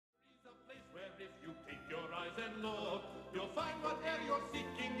And look, you'll find whatever you're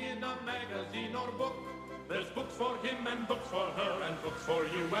seeking in a magazine or book. There's books for him and books for her and books for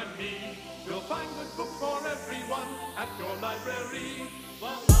you and me. You'll find good books for everyone at your library. La,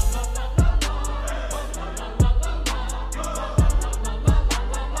 la, la, la, la, la, la, la, la.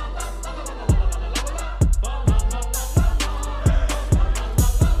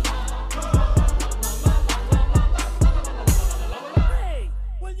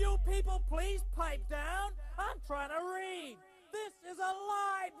 Please pipe down. I'm trying to read. This is a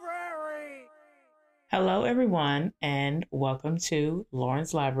library. Hello, everyone, and welcome to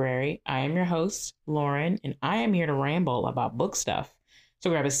Lauren's Library. I am your host, Lauren, and I am here to ramble about book stuff. So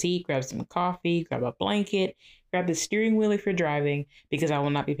grab a seat, grab some coffee, grab a blanket, grab the steering wheel if you're driving, because I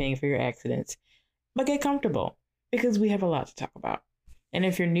will not be paying for your accidents. But get comfortable, because we have a lot to talk about. And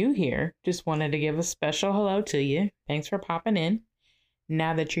if you're new here, just wanted to give a special hello to you. Thanks for popping in.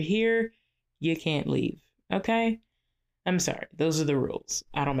 Now that you're here, you can't leave, okay? I'm sorry. Those are the rules.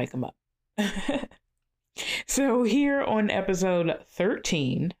 I don't make them up. So here on episode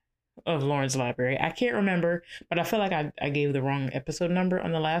 13 of Lauren's Library, I can't remember, but I feel like I gave the wrong episode number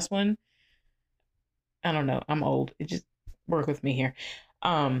on the last one. I don't know. I'm old. It just work with me here.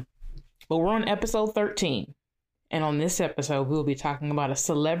 But we're on episode 13. And on this episode, we'll be talking about a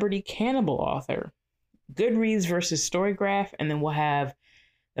celebrity cannibal author, Goodreads versus Storygraph, and then we'll have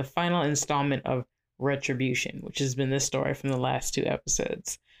the final installment of Retribution, which has been this story from the last two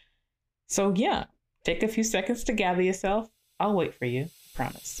episodes. So yeah, take a few seconds to gather yourself. I'll wait for you,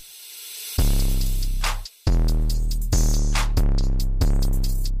 promise.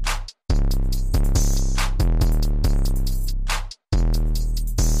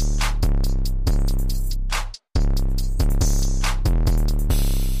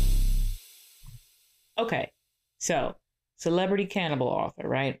 Okay, so celebrity cannibal author,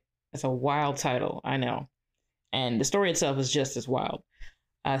 right? That's a wild title, I know. And the story itself is just as wild.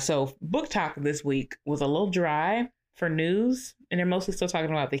 So book talk this week was a little dry for news, and they're mostly still talking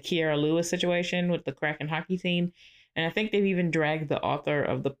about the Kiara Lewis situation with the Kraken hockey team. And I think they've even dragged the author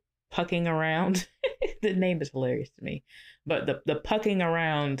of the Pucking Around. The name is hilarious to me. But the Pucking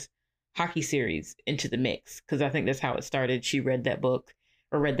Around hockey series into the mix, because I think that's how it started. She read that book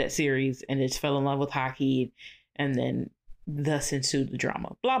or read that series and just fell in love with hockey, and then thus ensued the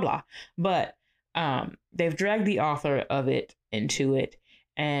drama, blah, blah. But they've dragged the author of it into it.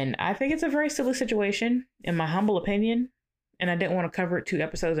 And I think it's a very silly situation, in my humble opinion. And I didn't want to cover it 2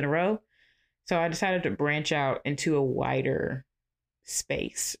 episodes in a row. So I decided to branch out into a wider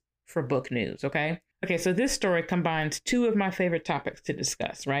space for book news, okay? Okay, so this story combines 2 of my favorite topics to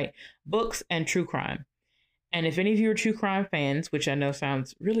discuss, right? Books and true crime. And if any of you are true crime fans, which I know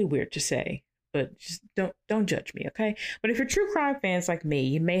sounds really weird to say, but just don't judge me, okay? But if you're true crime fans like me,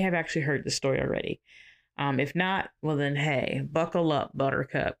 you may have actually heard the story already. If not, well then, hey, buckle up,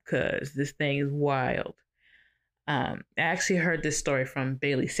 Buttercup, because this thing is wild. I actually heard this story from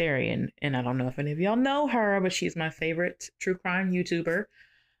Bailey Sarian, and I don't know if any of y'all know her, but she's my favorite true crime YouTuber.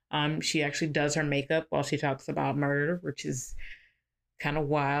 She actually does her makeup while she talks about murder, which is kind of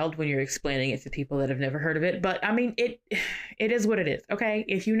wild when you're explaining it to people that have never heard of it. But I mean, it is what it is. Okay.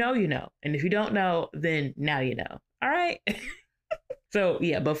 If you know, you know. And if you don't know, then now you know. All right. So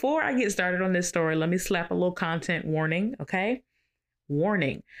yeah, before I get started on this story, let me slap a little content warning. Okay.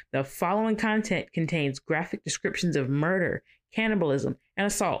 Warning. The following content contains graphic descriptions of murder, cannibalism, and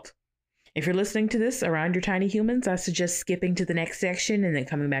assault. If you're listening to this around your tiny humans, I suggest skipping to the next section and then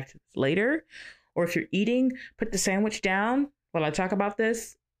coming back to this later. Or if you're eating, put the sandwich down while I talk about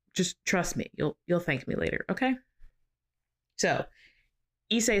this. Just trust me. You'll thank me later, okay? So,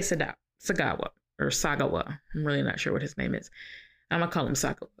 Issei Sagawa, or Sagawa. I'm really not sure what his name is. I'm going to call him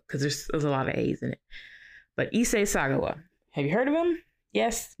Sagawa because there's a lot of A's in it. But Issei Sagawa. Have you heard of him?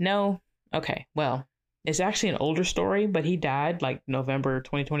 Yes? No? Okay, well, it's actually an older story, but he died like November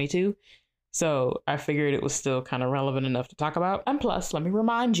 2022. So I figured it was still kind of relevant enough to talk about. And plus, let me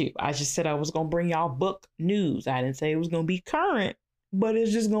remind you, I just said I was going to bring y'all book news. I didn't say it was going to be current, but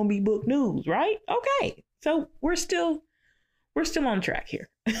it's just going to be book news, right? Okay. So we're still on track here.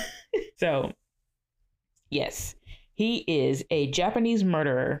 So, yes, he is a Japanese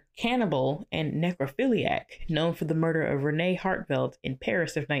murderer, cannibal, and necrophiliac known for the murder of Renee Hartveld in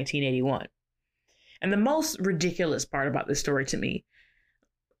Paris of 1981. And the most ridiculous part about this story to me,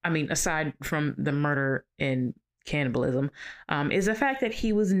 I mean, aside from the murder and cannibalism, is the fact that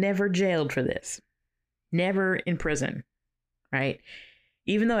he was never jailed for this. Never in prison, right?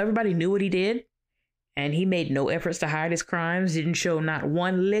 Even though everybody knew what he did, and he made no efforts to hide his crimes, didn't show not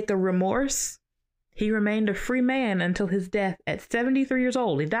one lick of remorse, he remained a free man until his death at 73 years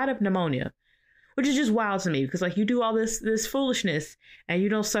old. He died of pneumonia, which is just wild to me because like you do all this foolishness and you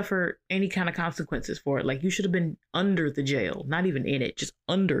don't suffer any kind of consequences for it. Like you should have been under the jail, not even in it, just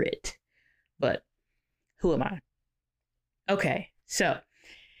under it. But who am I? Okay, so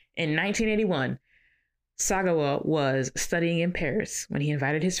in 1981, Sagawa was studying in Paris when he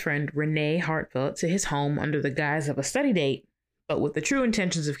invited his friend Renee Hartfeld to his home under the guise of a study date, but with the true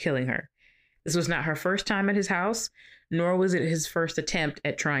intentions of killing her. This was not her first time at his house, nor was it his first attempt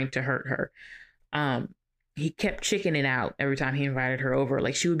at trying to hurt her. He kept chickening out every time he invited her over.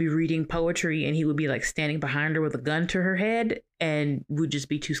 Like she would be reading poetry and he would be like standing behind her with a gun to her head and would just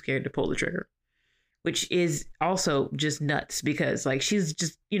be too scared to pull the trigger, which is also just nuts because like she's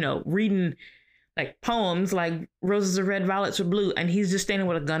just, reading like poems like roses are red, violets are blue, and he's just standing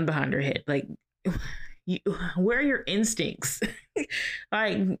with a gun behind her head. Like, where are your instincts?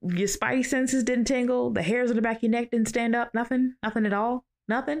 Like your spidey senses didn't tingle, the hairs on the back of your neck didn't stand up, nothing at all,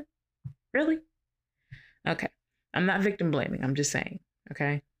 nothing, really? Okay, I'm not victim blaming. I'm just saying.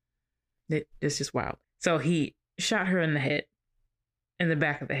 Okay, it's just wild. So he shot her in the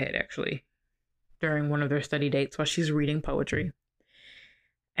back of the head, actually, during one of their study dates while she's reading poetry.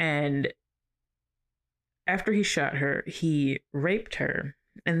 And after he shot her, he raped her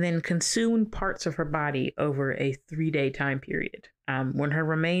and then consumed parts of her body over a 3-day time period. When her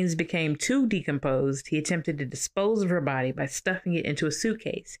remains became too decomposed, he attempted to dispose of her body by stuffing it into a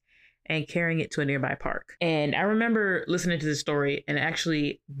suitcase and carrying it to a nearby park. And I remember listening to this story, and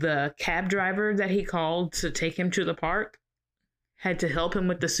actually the cab driver that he called to take him to the park had to help him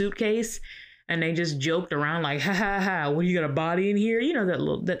with the suitcase. And they just joked around like, ha ha ha, what, you got a body in here?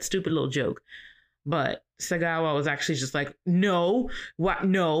 That stupid little joke. But Sagawa was actually just like, no, what?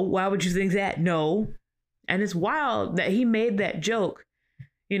 No, why would you think that? No. And it's wild that he made that joke,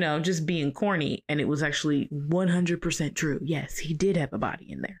 just being corny. And it was actually 100% true. Yes, he did have a body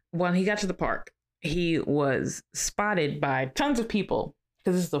in there. When he got to the park, he was spotted by tons of people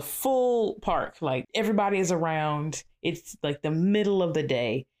because it's the full park. Like everybody is around. It's like the middle of the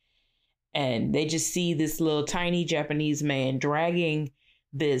day. And they just see this little tiny Japanese man dragging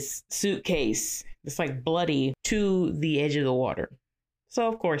this suitcase, it's like bloody, to the edge of the water. So,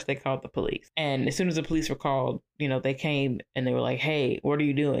 of course, they called the police. And as soon as the police were called, they came and they were like, hey, what are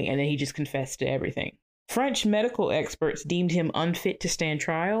you doing? And then he just confessed to everything. French medical experts deemed him unfit to stand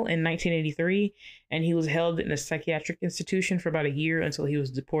trial in 1983, and he was held in a psychiatric institution for about a year until he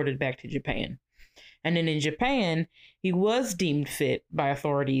was deported back to Japan. And then in Japan, he was deemed fit by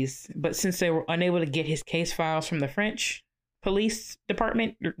authorities, but since they were unable to get his case files from the French police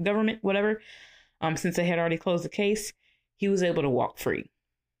department or government, whatever, since they had already closed the case, he was able to walk free.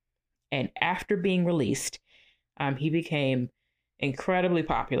 And after being released, he became incredibly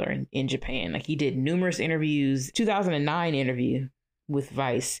popular in Japan. Like he did numerous interviews. 2009 interview with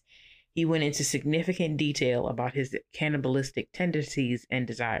Vice, he went into significant detail about his cannibalistic tendencies and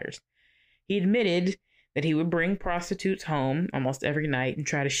desires. He admitted that he would bring prostitutes home almost every night and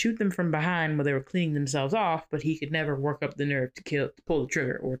try to shoot them from behind while they were cleaning themselves off, but he could never work up the nerve to pull the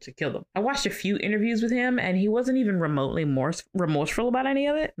trigger or to kill them. I watched a few interviews with him, and he wasn't even remotely remorseful about any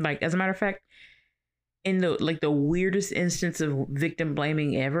of it. Like, as a matter of fact, in the weirdest instance of victim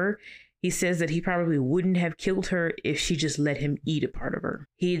blaming ever, he says that he probably wouldn't have killed her if she just let him eat a part of her.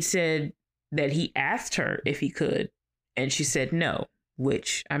 He had said that he asked her if he could, and she said no.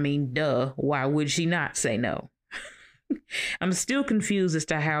 Which, I mean, duh, why would she not say no? I'm still confused as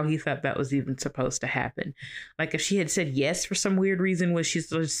to how he thought that was even supposed to happen. Like, if she had said yes for some weird reason, was she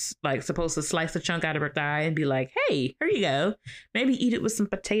just, like, supposed to slice a chunk out of her thigh and be like, hey, here you go. Maybe eat it with some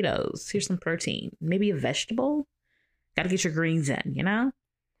potatoes. Here's some protein. Maybe a vegetable. Got to get your greens in,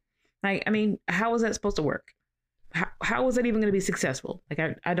 Like, I mean, how was that supposed to work? How was that even going to be successful?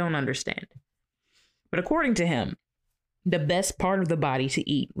 Like, I don't understand. But according to him, the best part of the body to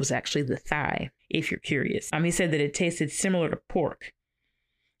eat was actually the thigh, if you're curious. He said that it tasted similar to pork,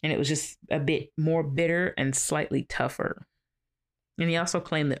 and it was just a bit more bitter and slightly tougher. And he also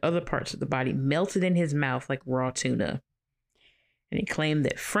claimed that other parts of the body melted in his mouth like raw tuna. And he claimed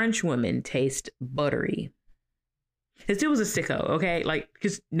that French women taste buttery. This dude was a sicko, okay? Like,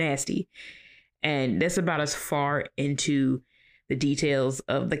 just nasty. And that's about as far into the details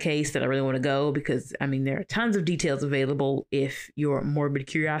of the case that I really want to go, because I mean, there are tons of details available if your morbid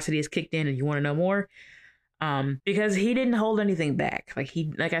curiosity is kicked in and you want to know more. Because he didn't hold anything back.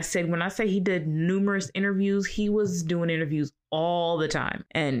 Like I said, when I say he did numerous interviews, he was doing interviews all the time,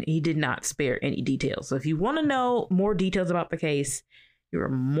 and he did not spare any details. So if you want to know more details about the case, you are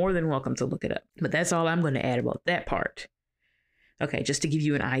more than welcome to look it up. But that's all I'm going to add about that part. Okay, just to give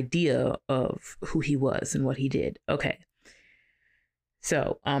you an idea of who he was and what he did. Okay.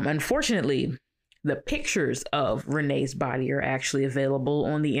 So, unfortunately, The pictures of Renee's body are actually available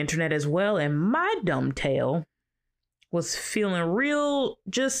on the internet as well. And my dumb tail was feeling real,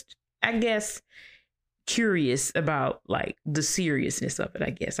 just, I guess, curious about like the seriousness of it, I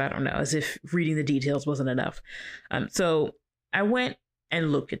guess. I don't know, as if reading the details wasn't enough. So I went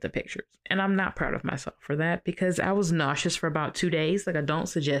and looked at the pictures, and I'm not proud of myself for that because I was nauseous for about 2 days. Like, I don't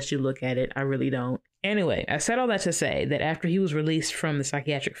suggest you look at it. I really don't. Anyway, I said all that to say that after he was released from the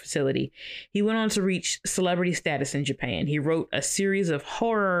psychiatric facility, he went on to reach celebrity status in Japan. He wrote a series of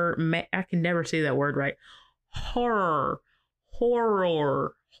I can never say that word right. Horror,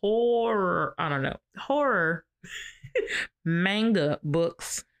 I don't know, horror manga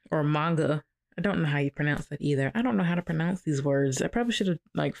books or manga. I don't know how you pronounce that either. I don't know how to pronounce these words. I probably should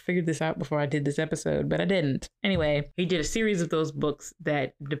have figured this out before I did this episode, but I didn't. Anyway, he did a series of those books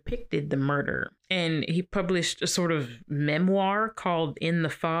that depicted the murder. And he published a sort of memoir called In the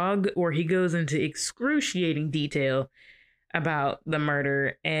Fog, where he goes into excruciating detail about the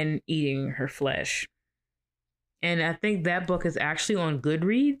murder and eating her flesh. And I think that book is actually on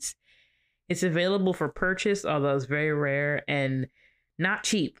Goodreads. It's available for purchase, although it's very rare and not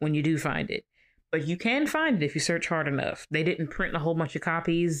cheap when you do find it. But you can find it if you search hard enough. They didn't print a whole bunch of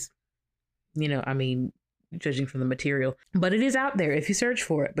copies, judging from the material. But it is out there if you search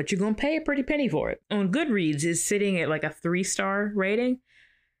for it. But you're going to pay a pretty penny for it. On Goodreads, it's sitting at like a 3-star rating,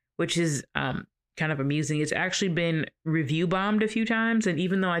 which is kind of amusing. It's actually been review bombed a few times. And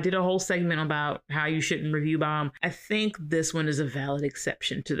even though I did a whole segment about how you shouldn't review bomb, I think this one is a valid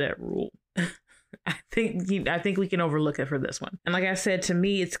exception to that rule. I think we can overlook it for this one. And like I said, to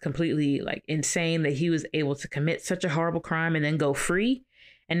me, it's completely insane that he was able to commit such a horrible crime and then go free.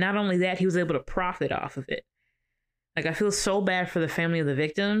 And not only that, he was able to profit off of it. I feel so bad for the family of the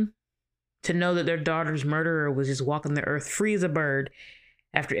victim to know that their daughter's murderer was just walking the earth free as a bird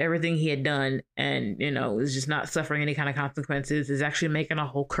after everything he had done, and is just not suffering any kind of consequences, is actually making a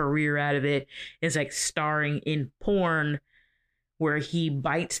whole career out of it. It's starring in porn where he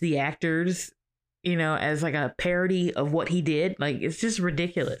bites the actors, as a parody of what he did. It's just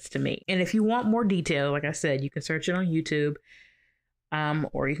ridiculous to me. And if you want more detail, like I said, you can search it on YouTube,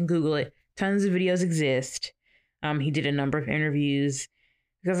 or you can Google it. Tons of videos exist. He did a number of interviews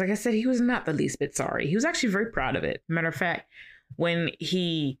because, like I said, he was not the least bit sorry. He was actually very proud of it. Matter of fact, when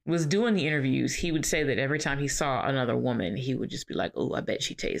he was doing the interviews, he would say that every time he saw another woman, he would just be like, "Oh, I bet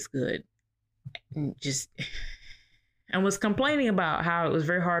she tastes good." And was complaining about how it was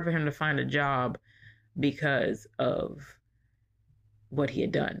very hard for him to find a job because of what he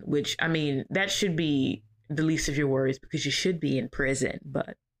had done, which, that should be the least of your worries because you should be in prison.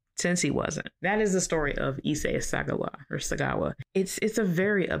 But since he wasn't, that is the story of Issei Sagawa. It's a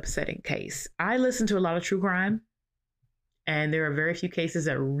very upsetting case. I listen to a lot of true crime, and there are very few cases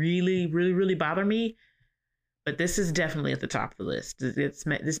that really, really, really bother me. But this is definitely at the top of the list. This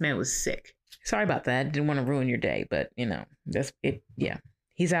man was sick. Sorry about that. Didn't want to ruin your day, but that's it. Yeah.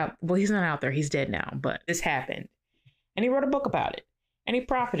 He's out. Well, he's not out there. He's dead now, but this happened. And he wrote a book about it, and he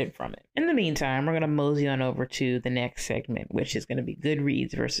profited from it. In the meantime, we're going to mosey on over to the next segment, which is going to be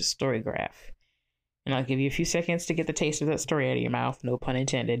Goodreads versus Storygraph. And I'll give you a few seconds to get the taste of that story out of your mouth. No pun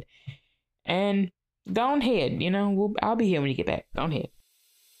intended. And go on ahead. I'll be here when you get back. Go on ahead.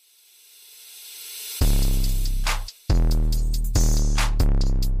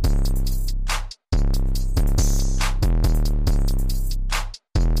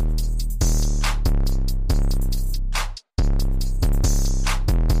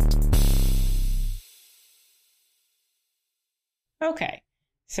 Okay,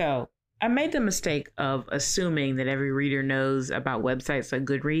 so I made the mistake of assuming that every reader knows about websites like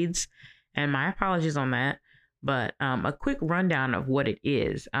Goodreads, and my apologies on that, but a quick rundown of what it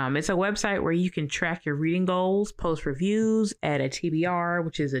is. It's a website where you can track your reading goals, post reviews, add a TBR,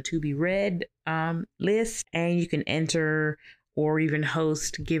 which is a to be read list, and you can enter or even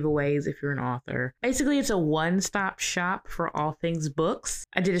host giveaways if you're an author. Basically, it's a one-stop shop for all things books.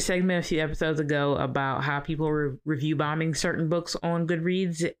 I did a segment a few episodes ago about how people were review bombing certain books on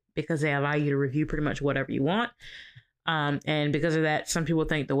Goodreads because they allow you to review pretty much whatever you want. And because of that, some people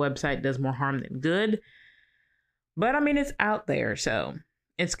think the website does more harm than good. But it's out there. So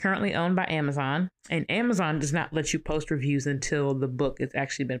it's currently owned by Amazon, and Amazon does not let you post reviews until the book has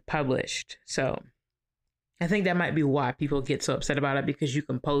actually been published. So I think that might be why people get so upset about it, because you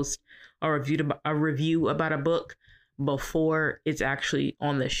can post a review about a book before it's actually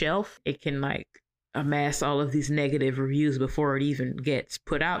on the shelf. It can amass all of these negative reviews before it even gets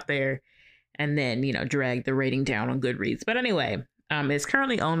put out there, and then, drag the rating down on Goodreads. But anyway, it's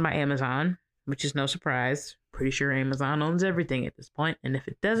currently owned by Amazon, which is no surprise Pretty sure Amazon owns everything at this point, and if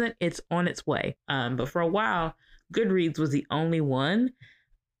it doesn't, it's on its way. But for a while, Goodreads was the only one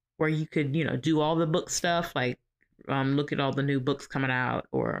where you could, do all the book stuff, like look at all the new books coming out,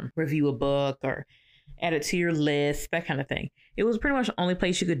 or review a book, or add it to your list, that kind of thing. It was pretty much the only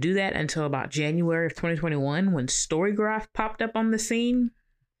place you could do that until about January of 2021 when Storygraph popped up on the scene.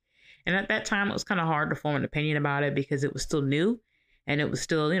 And at that time, it was kind of hard to form an opinion about it because it was still new. And it was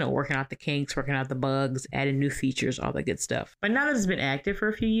still, working out the kinks, working out the bugs, adding new features, all that good stuff. But now that it's been active for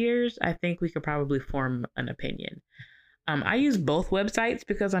a few years, I think we could probably form an opinion. I use both websites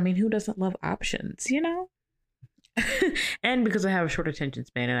because, who doesn't love options, And because I have a short attention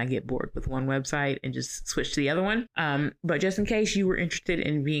span and I get bored with one website and just switch to the other one. But just in case you were interested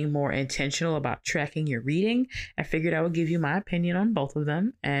in being more intentional about tracking your reading, I figured I would give you my opinion on both of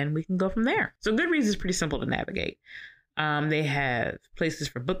them and we can go from there. So Goodreads is pretty simple to navigate. They have places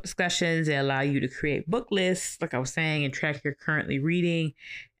for book discussions. They allow you to create book lists, like I was saying, and track your currently reading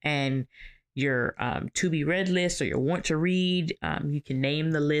and your to be read list or your want to read. You can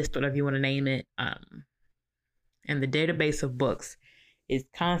name the list, whatever you want to name it. And the database of books is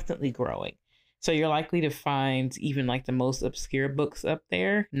constantly growing. So you're likely to find even like the most obscure books up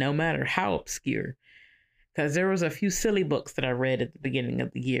there, no matter how obscure. Because there was a few silly books that I read at the beginning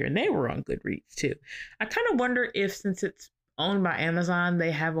of the year, and they were on Goodreads too. I kind of wonder if, since it's owned by Amazon,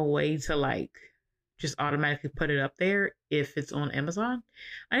 they have a way to just automatically put it up there if it's on Amazon.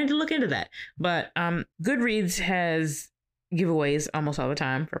 I need to look into that. But Goodreads has giveaways almost all the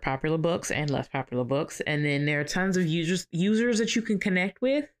time for popular books and less popular books. And then there are tons of users that you can connect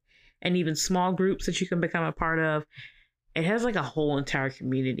with, and even small groups that you can become a part of. It has a whole entire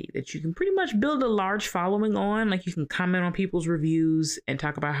community that you can pretty much build a large following on. Like you can comment on people's reviews and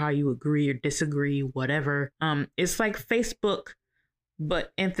talk about how you agree or disagree, whatever. It's like Facebook,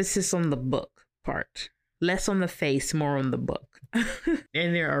 but emphasis on the book part. Less on the face, more on the book.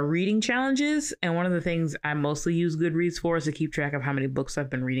 And there are reading challenges. And one of the things I mostly use Goodreads for is to keep track of how many books I've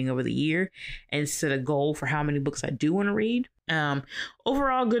been reading over the year and set a goal for how many books I do want to read.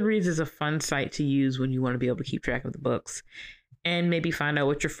 Overall, Goodreads is a fun site to use when you want to be able to keep track of the books and maybe find out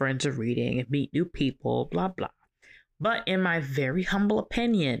what your friends are reading and meet new people, blah, blah. But in my very humble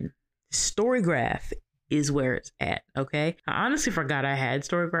opinion, Storygraph is where it's at, okay? I honestly forgot I had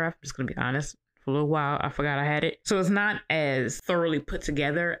Storygraph. I'm just going to be honest. For a little while, I forgot I had it. So it's not as thoroughly put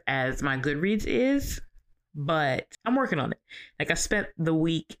together as my Goodreads is, but I'm working on it. I spent the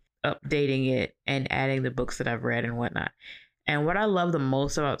week updating it and adding the books that I've read and whatnot. And what I love the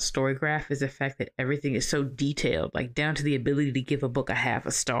most about Storygraph is the fact that everything is so detailed, down to the ability to give a book a half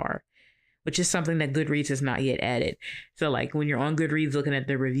a star, which is something that Goodreads has not yet added. So when you're on Goodreads looking at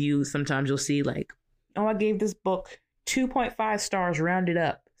the reviews, sometimes you'll see I gave this book 2.5 stars rounded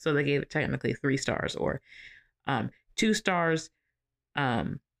up. So they gave it technically 3 stars, or 2 stars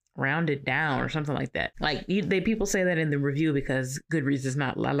rounded down, or something like that. People say that in the review because Goodreads does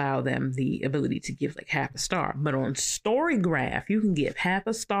not allow them the ability to give half a star. But on Storygraph, you can give half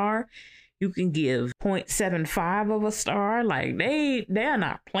a star. You can give 0.75 of a star. They're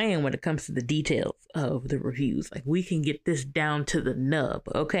not playing when it comes to the details of the reviews. We can get this down to the nub,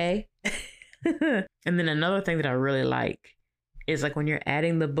 okay? And then another thing that I really like is when you're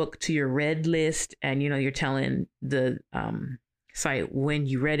adding the book to your read list and, you're telling the site when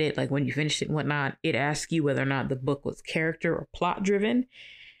you read it, when you finished it and whatnot, it asks you whether or not the book was character or plot driven.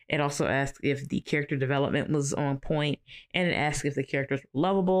 It also asks if the character development was on point, and it asks if the characters were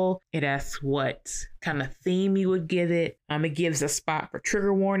lovable. It asks what kind of theme you would give it. It gives a spot for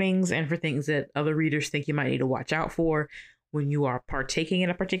trigger warnings and for things that other readers think you might need to watch out for when you are partaking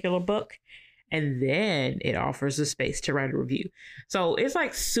in a particular book. And then it offers a space to write a review. So it's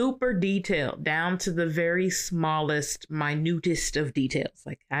super detailed down to the very smallest, minutest of details.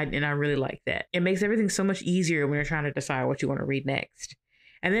 I really like that. It makes everything so much easier when you're trying to decide what you want to read next.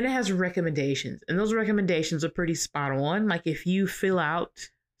 And then it has recommendations, and those recommendations are pretty spot on. If you fill out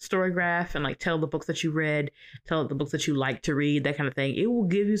Storygraph and tell the books that you read, tell the books that you like to read, that kind of thing, it will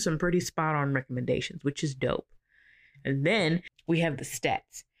give you some pretty spot on recommendations, which is dope. And then we have the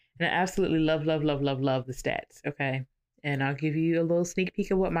stats. And I absolutely love the stats, okay? And I'll give you a little sneak peek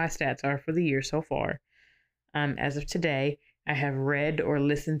of what my stats are for the year so far. As of today, I have read or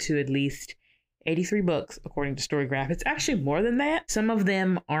listened to at least 83 books, according to Storygraph. It's actually more than that. Some of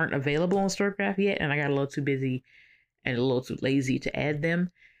them aren't available on Storygraph yet, and I got a little too busy and a little too lazy to add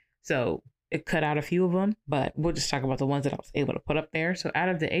them. So it cut out a few of them, but we'll just talk about the ones that I was able to put up there. So out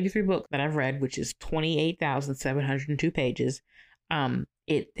of the 83 books that I've read, which is 28,702 pages,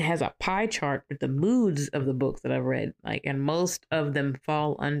 it has a pie chart with the moods of the books that I've read. And most of them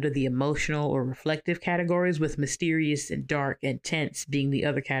fall under the emotional or reflective categories, with mysterious and dark and tense being the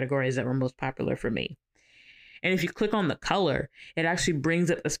other categories that were most popular for me. And if you click on the color, it actually brings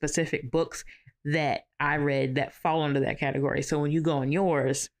up the specific books that I read that fall under that category. So when you go on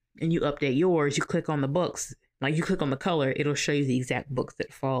yours and you update yours, you click on the books, you click on the color, it'll show you the exact books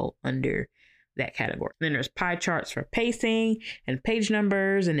that fall under that category. Then there's pie charts for pacing and page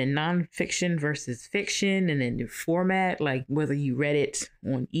numbers, and then nonfiction versus fiction, and then the format, like whether you read it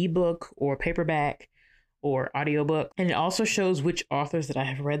on ebook or paperback or audiobook. And it also shows which authors that I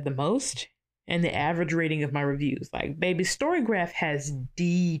have read the most and the average rating of my reviews. Baby, Storygraph has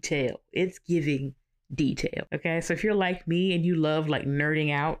detail. It's giving detail. Okay, so if you're like me and you love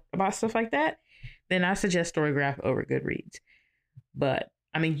nerding out about stuff like that, then I suggest Storygraph over Goodreads. But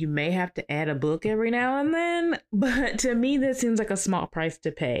you may have to add a book every now and then, but to me, that seems like a small price to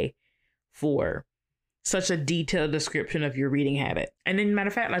pay for such a detailed description of your reading habit. And then, matter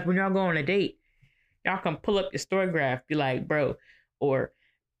of fact, when y'all go on a date, y'all can pull up your Storygraph, be like, bro, or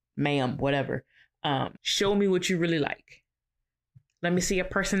ma'am, whatever, show me what you really like. Let me see your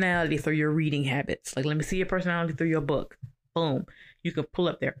personality through your reading habits. Let me see your personality through your book. Boom. You can pull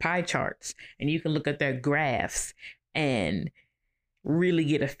up their pie charts and you can look at their graphs and really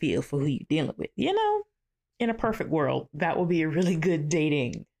get a feel for who you're dealing with. In a perfect world, that would be a really good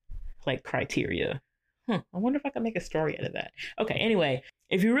dating criteria. I wonder if I can make a story out of that. Okay, anyway,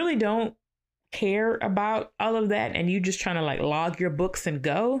 if you really don't care about all of that and you just trying to log your books and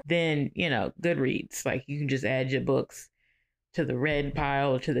go, then Goodreads, you can just add your books to the read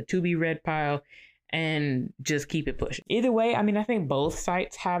pile or to the to be read pile and just keep it pushing. Either way, I think both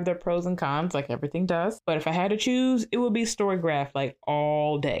sites have their pros and cons, like everything does. But if I had to choose, it would be Storygraph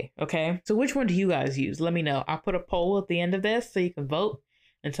all day. Okay, so which one do you guys use? Let me know. I'll put a poll at the end of this so you can vote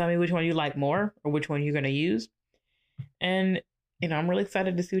and tell me which one you like more or which one you're going to use. And I'm really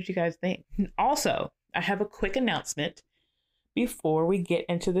excited to see what you guys think. Also, I have a quick announcement before we get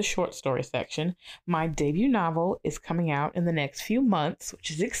into the short story section. My debut novel is coming out in the next few months,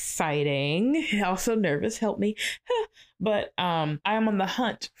 which is exciting. Also nervous, help me. But I am on the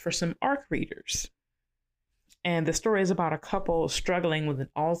hunt for some ARC readers. And the story is about a couple struggling with an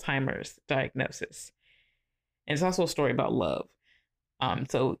Alzheimer's diagnosis. And it's also a story about love.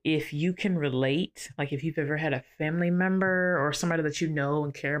 So if you can relate, if you've ever had a family member or somebody that you know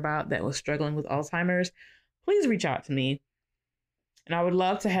and care about that was struggling with Alzheimer's, please reach out to me. And I would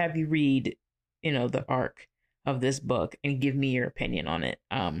love to have you read, the arc of this book and give me your opinion on it.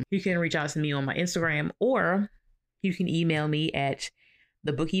 You can reach out to me on my Instagram, or you can email me at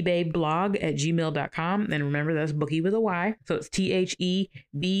thebookiebabeblog@gmail.com. And remember, that's bookie with a Y. So it's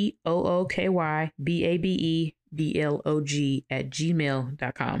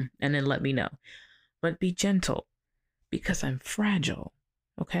THEBOOKYBABEBLOG@gmail.com. And then let me know. But be gentle, because I'm fragile.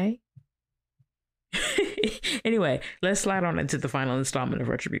 Okay? Anyway, let's slide on into the final installment of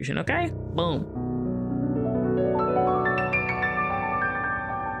Retribution. Okay? Boom.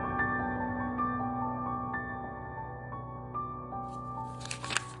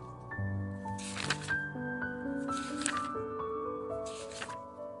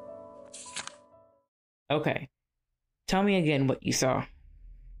 Okay. Tell me again what you saw.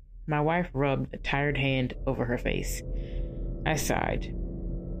 My wife rubbed a tired hand over her face. I sighed.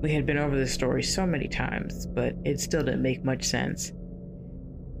 We had been over this story so many times, but it still didn't make much sense.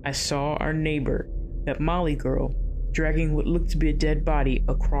 I saw our neighbor, that Molly girl, dragging what looked to be a dead body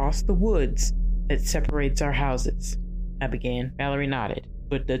across the woods that separates our houses. I began. Valerie nodded.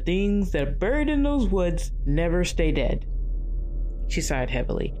 But the things that are buried in those woods never stay dead. She sighed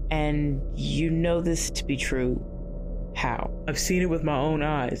heavily. And you know this to be true. How? I've seen it with my own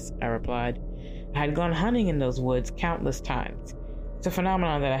eyes, I replied. I had gone hunting in those woods countless times. It's a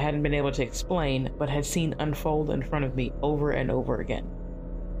phenomenon that I hadn't been able to explain, but had seen unfold in front of me over and over again.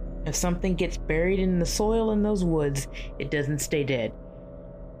 If something gets buried in the soil in those woods, it doesn't stay dead.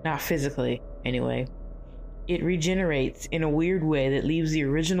 Not physically, anyway. It regenerates in a weird way that leaves the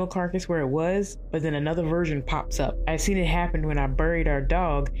original carcass where it was, but then another version pops up. I've seen it happen when I buried our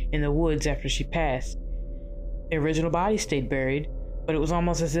dog in the woods after she passed. The original body stayed buried, but it was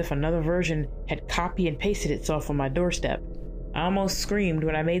almost as if another version had copy and pasted itself on my doorstep. I almost screamed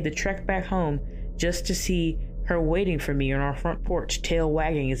when I made the trek back home just to see her waiting for me on our front porch, tail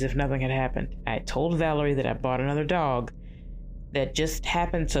wagging as if nothing had happened. I had told Valerie that I bought another dog that just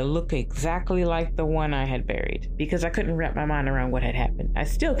happened to look exactly like the one I had buried, because I couldn't wrap my mind around what had happened. I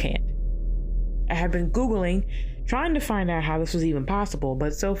still can't. I had been Googling, trying to find out how this was even possible,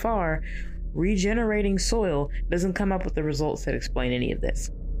 but so far, regenerating soil doesn't come up with the results that explain any of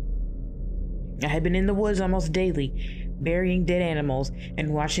this. I had been in the woods almost daily, burying dead animals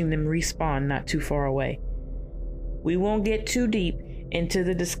and watching them respawn not too far away. We won't get too deep into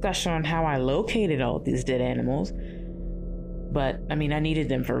the discussion on how I located all of these dead animals, but I needed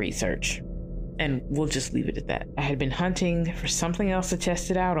them for research. And we'll just leave it at that. I had been hunting for something else to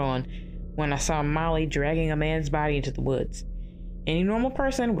test it out on when I saw Molly dragging a man's body into the woods. Any normal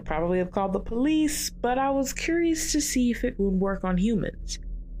person would probably have called the police, but I was curious to see if it would work on humans.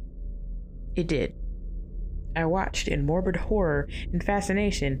 It did. I watched in morbid horror and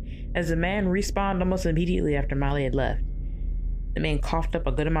fascination as the man respawned almost immediately after Molly had left. The man coughed up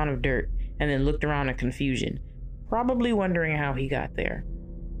a good amount of dirt and then looked around in confusion, probably wondering how he got there.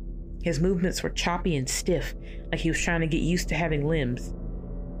 His movements were choppy and stiff, like he was trying to get used to having limbs.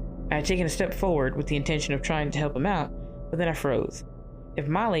 I had taken a step forward with the intention of trying to help him out, but then I froze. If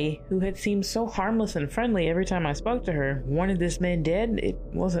Molly, who had seemed so harmless and friendly every time I spoke to her, wanted this man dead, it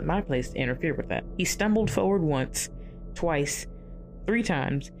wasn't my place to interfere with that. He stumbled forward once, twice, 3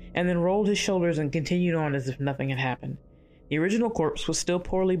 times, and then rolled his shoulders and continued on as if nothing had happened. The original corpse was still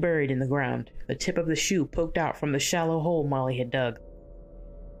poorly buried in the ground, the tip of the shoe poked out from the shallow hole Molly had dug.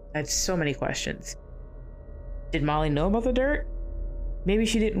 I had so many questions. Did Molly know about the dirt? Maybe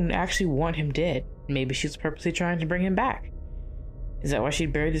she didn't actually want him dead. Maybe she was purposely trying to bring him back. Is that why she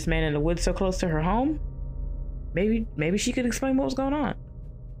buried this man in the woods so close to her home? Maybe she could explain what was going on.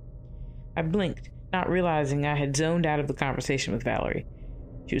 I blinked, not realizing I had zoned out of the conversation with Valerie.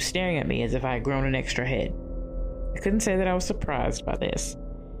 She was staring at me as if I had grown an extra head. I couldn't say that I was surprised by this.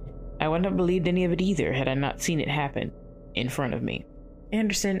 I wouldn't have believed any of it either had I not seen it happen in front of me.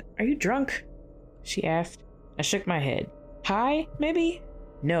 Anderson, are you drunk? She asked. I shook my head. High, maybe?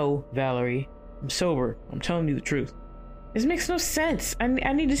 No, Valerie. I'm sober. I'm telling you the truth. This makes no sense. I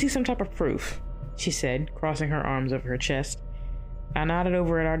need to see some type of proof, she said, crossing her arms over her chest. I nodded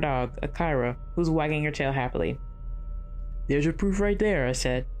over at our dog, Akira, who was wagging her tail happily. There's your proof right there, I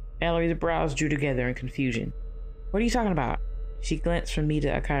said. Valerie's brows drew together in confusion. What are you talking about? She glanced from me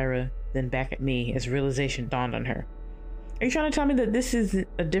to Akira, then back at me as realization dawned on her. Are you trying to tell me that this is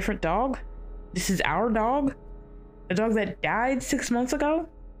a different dog? This is our dog? A dog that died 6 months ago?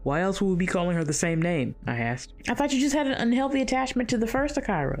 Why else would we be calling her the same name? I asked. I thought you just had an unhealthy attachment to the first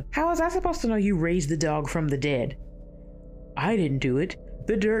Akira. How was I supposed to know you raised the dog from the dead? I didn't do it.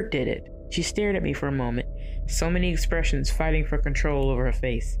 The dirt did it. She stared at me for a moment, so many expressions fighting for control over her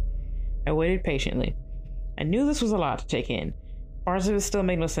face. I waited patiently. I knew this was a lot to take in. Parts of it still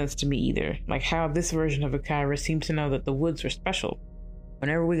made no sense to me either, like how this version of Akira seemed to know that the woods were special.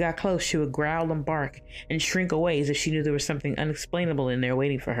 Whenever we got close, she would growl and bark and shrink away as if she knew there was something unexplainable in there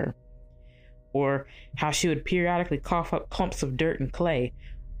waiting for her. Or how she would periodically cough up clumps of dirt and clay,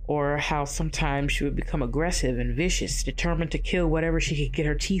 or how sometimes she would become aggressive and vicious, determined to kill whatever she could get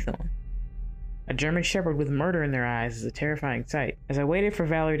her teeth on. A German shepherd with murder in their eyes is a terrifying sight. As I waited for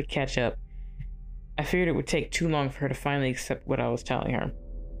Valerie to catch up, I feared it would take too long for her to finally accept what I was telling her.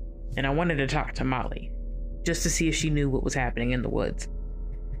 And I wanted to talk to Molly, just to see if she knew what was happening in the woods.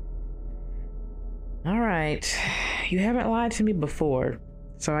 All right, you haven't lied to me before,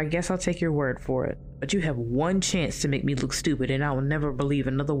 so I guess I'll take your word for it. But you have one chance to make me look stupid, and I will never believe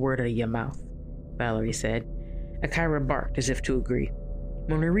another word out of your mouth, Valerie said. Akira barked as if to agree.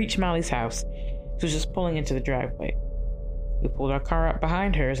 When we reached Molly's house, she was just pulling into the driveway. We pulled our car up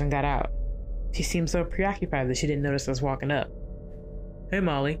behind hers and got out. She seemed so preoccupied that she didn't notice us walking up. Hey,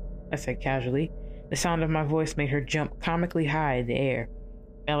 Molly, I said casually. The sound of my voice made her jump comically high in the air.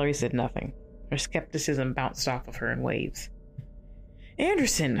 Valerie said nothing. Her skepticism bounced off of her in waves.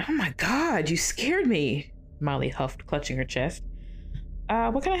 Anderson, oh my God, you scared me, Molly huffed, clutching her chest.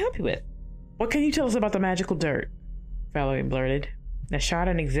 What can I help you with? What can you tell us about the magical dirt? Valerie blurted. I shot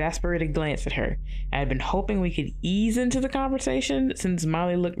an exasperated glance at her. I had been hoping we could ease into the conversation since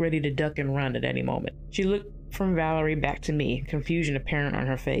Molly looked ready to duck and run at any moment. She looked from Valerie back to me, confusion apparent on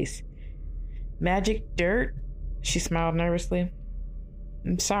her face. Magic dirt? She smiled nervously.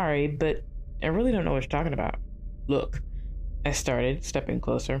 I'm sorry, but I really don't know what you're talking about. Look, I started, stepping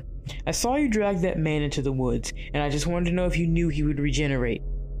closer. I saw you drag that man into the woods, and I just wanted to know if you knew he would regenerate.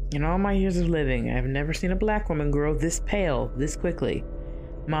 In all my years of living, I have never seen a black woman grow this pale, this quickly.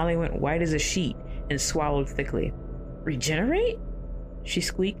 Molly went white as a sheet and swallowed thickly. Regenerate? She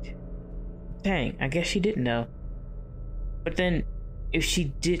squeaked. Dang, I guess she didn't know. But then, if she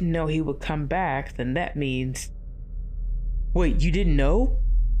didn't know he would come back, then that means... Wait, you didn't know?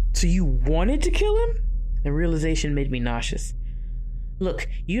 So you wanted to kill him? The realization made me nauseous. Look,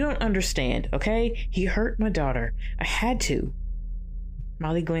 you don't understand, okay? He hurt my daughter. I had to.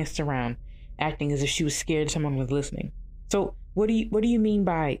 Molly glanced around. acting as if she was scared someone was listening. So, what do you mean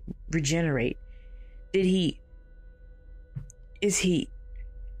by regenerate? Is he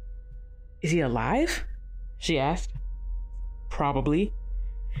alive? She asked. Probably.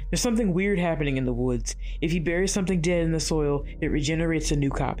 There's something weird happening in the woods. If you bury something dead in the soil, it regenerates a new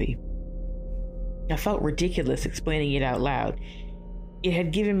copy. I felt ridiculous explaining it out loud. It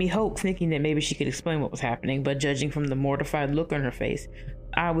had given me hope, thinking that maybe she could explain what was happening, but judging from the mortified look on her face,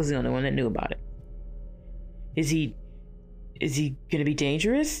 I was the only one that knew about it. Is he gonna be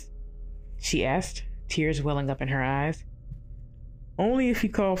dangerous? She asked, tears welling up in her eyes. Only if he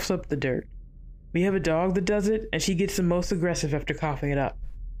coughs up the dirt. We have a dog that does it, and she gets the most aggressive after coughing it up.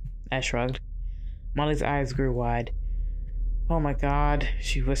 I shrugged. Molly's eyes grew wide. Oh my God,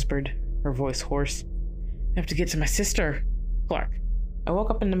 she whispered, her voice hoarse. I have to get to my sister. Clark. I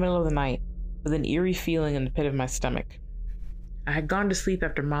woke up in the middle of the night with an eerie feeling in the pit of my stomach. I had gone to sleep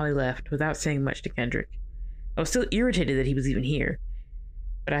after Molly left without saying much to Kendrick. I was still irritated that he was even here,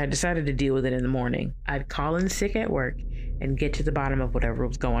 but I had decided to deal with it in the morning. I'd call in sick at work and get to the bottom of whatever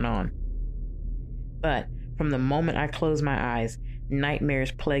was going on. But from the moment I closed my eyes,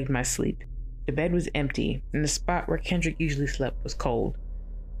 nightmares plagued my sleep. The bed was empty, and the spot where Kendrick usually slept was cold.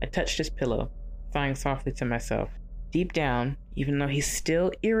 I touched his pillow, sighing softly to myself. Deep down, even though he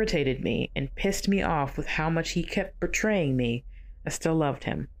still irritated me and pissed me off with how much he kept betraying me, I still loved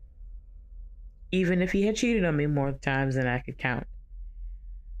him. Even if he had cheated on me more times than I could count.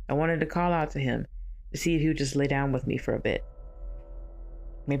 I wanted to call out to him to see if he would just lay down with me for a bit.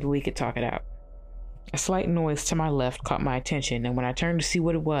 Maybe we could talk it out. A slight noise to my left caught my attention, and when I turned to see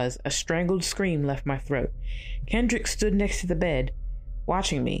what it was, a strangled scream left my throat. Kendrick stood next to the bed,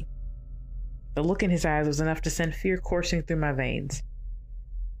 watching me. The look in his eyes was enough to send fear coursing through my veins.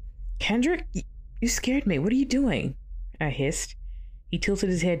 Kendrick, you scared me. What are you doing? I hissed. He tilted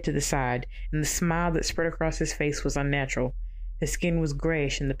his head to the side, and the smile that spread across his face was unnatural. His skin was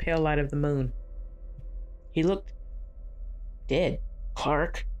grayish in the pale light of the moon. He looked dead.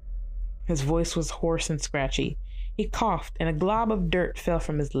 Clark. His voice was hoarse and scratchy. He coughed, and a glob of dirt fell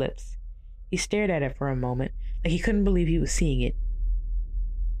from his lips. He stared at it for a moment, like he couldn't believe he was seeing it.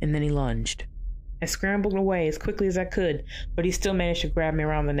 And then he lunged. I scrambled away as quickly as I could, but he still managed to grab me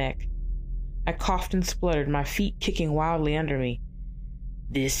around the neck. I coughed and spluttered, my feet kicking wildly under me.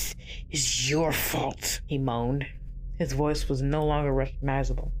 This is your fault, he moaned. His voice was no longer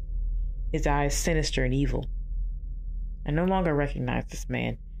recognizable, his eyes sinister and evil. I no longer recognized this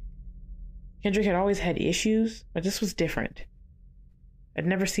man. Kendrick had always had issues, but this was different. I'd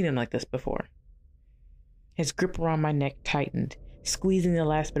never seen him like this before. His grip around my neck tightened, squeezing the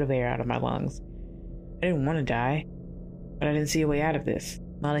last bit of air out of my lungs. I didn't want to die, but I didn't see a way out of this.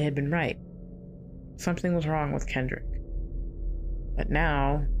 Molly had been right. Something was wrong with Kendrick. But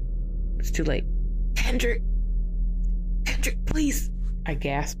now, it's too late. Kendrick, please, I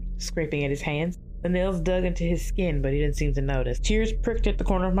gasped, scraping at his hands. The nails dug into his skin, but he didn't seem to notice. Tears pricked at the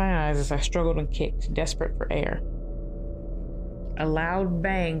corner of my eyes as I struggled and kicked, desperate for air. A loud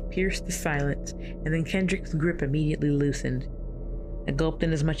bang pierced the silence, and then Kendrick's grip immediately loosened. I gulped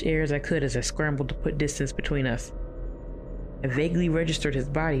in as much air as I could as I scrambled to put distance between us. I vaguely registered his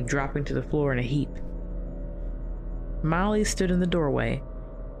body dropping to the floor in a heap. Molly stood in the doorway,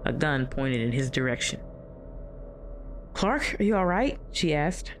 a gun pointed in his direction. Clark, are you all right? She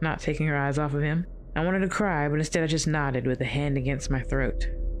asked, not taking her eyes off of him. I wanted to cry, but instead I just nodded with a hand against my throat.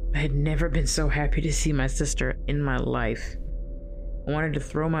 I had never been so happy to see my sister in my life. I wanted to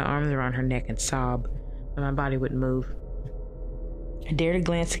throw my arms around her neck and sob, but my body wouldn't move. I dared to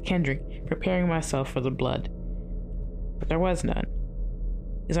glance at Kendrick, preparing myself for the blood. But there was none.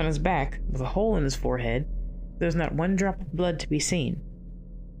 He was on his back, with a hole in his forehead. There was not one drop of blood to be seen.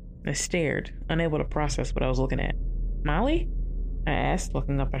 I stared, unable to process what I was looking at. Molly? I asked,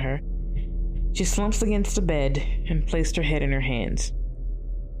 looking up at her. She slumped against the bed and placed her head in her hands.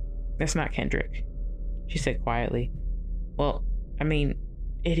 That's not Kendrick, she said quietly. Well, I mean,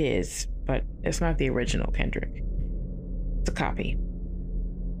 it is, but it's not the original Kendrick. It's a copy.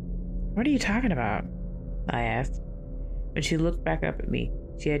 What are you talking about? I asked. When she looked back up at me,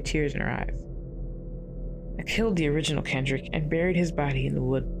 she had tears in her eyes. I killed the original Kendrick and buried his body in the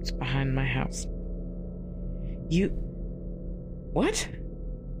woods behind my house. You... What?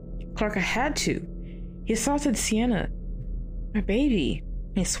 Clark, I had to. He assaulted Sienna. My baby.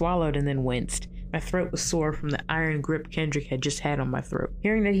 He swallowed and then winced. My throat was sore from the iron grip Kendrick had just had on my throat.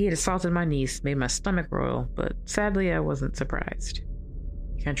 Hearing that he had assaulted my niece made my stomach roil, but sadly I wasn't surprised.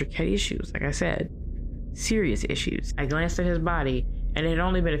 Kendrick had issues, like I said. Serious issues. I glanced at his body, and it had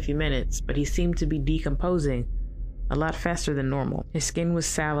only been a few minutes, but he seemed to be decomposing a lot faster than normal. His skin was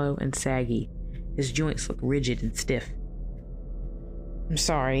sallow and saggy. His joints looked rigid and stiff. I'm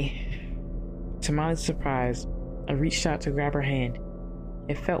sorry. To Molly's surprise, I reached out to grab her hand.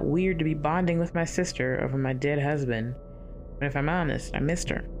 It felt weird to be bonding with my sister over my dead husband, but if I'm honest, I missed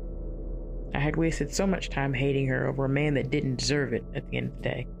her. I had wasted so much time hating her over a man that didn't deserve it at the end of the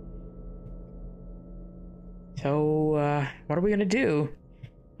day. So, what are we gonna do?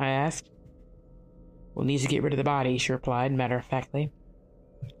 I asked. We'll need to get rid of the body, she replied matter-of-factly.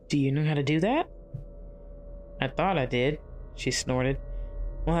 Do you know how to do that? I thought I did, she snorted.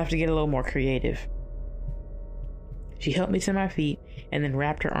 We'll have to get a little more creative. She helped me to my feet and then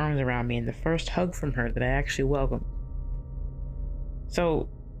wrapped her arms around me in the first hug from her that I actually welcomed. So,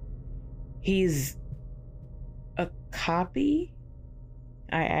 he's a copy?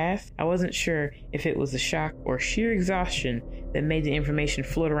 I asked. I wasn't sure if it was the shock or sheer exhaustion that made the information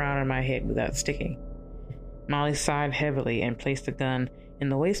float around in my head without sticking. Molly sighed heavily and placed the gun in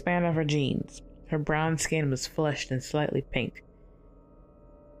the waistband of her jeans. Her brown skin was flushed and slightly pink.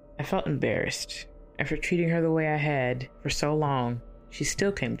 I felt embarrassed. After treating her the way I had for so long, she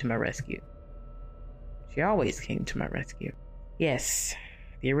still came to my rescue. She always came to my rescue. Yes,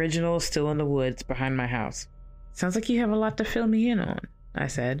 the original is still in the woods behind my house. Sounds like you have a lot to fill me in on, I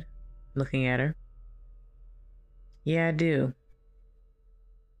said, looking at her. Yeah, I do.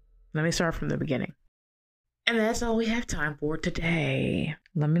 Let me start from the beginning. And that's all we have time for today.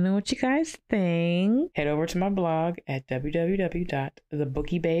 Let me know what you guys think. Head over to my blog at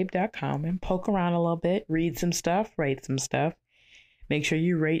www.thebookiebabe.com and poke around a little bit, read some stuff, rate some stuff. Make sure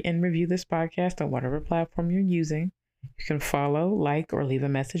you rate and review this podcast on whatever platform you're using. You can follow, like, or leave a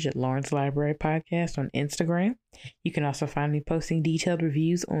message at Lawrence Library Podcast on Instagram. You can also find me posting detailed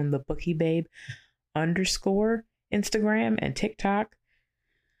reviews on the BookieBabe _ Instagram and TikTok.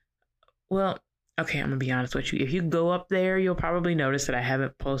 Well, okay, I'm going to be honest with you. If you go up there, you'll probably notice that I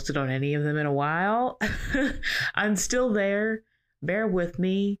haven't posted on any of them in a while. I'm still there. Bear with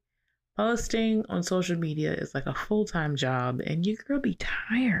me. Posting on social media is like a full-time job, and your girl be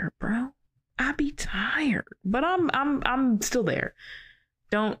tired, bro. I be tired, but I'm still there.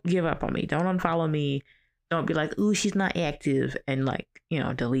 Don't give up on me. Don't unfollow me. Don't be like, ooh, she's not active, and like,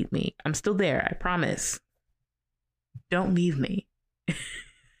 delete me. I'm still there. I promise. Don't leave me.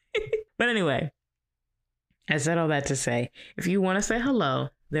 But anyway, I said all that to say, if you want to say hello,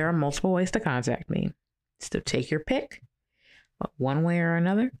 there are multiple ways to contact me. So take your pick. But one way or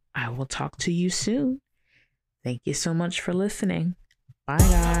another, I will talk to you soon. Thank you so much for listening. Bye,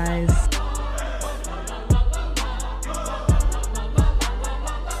 guys.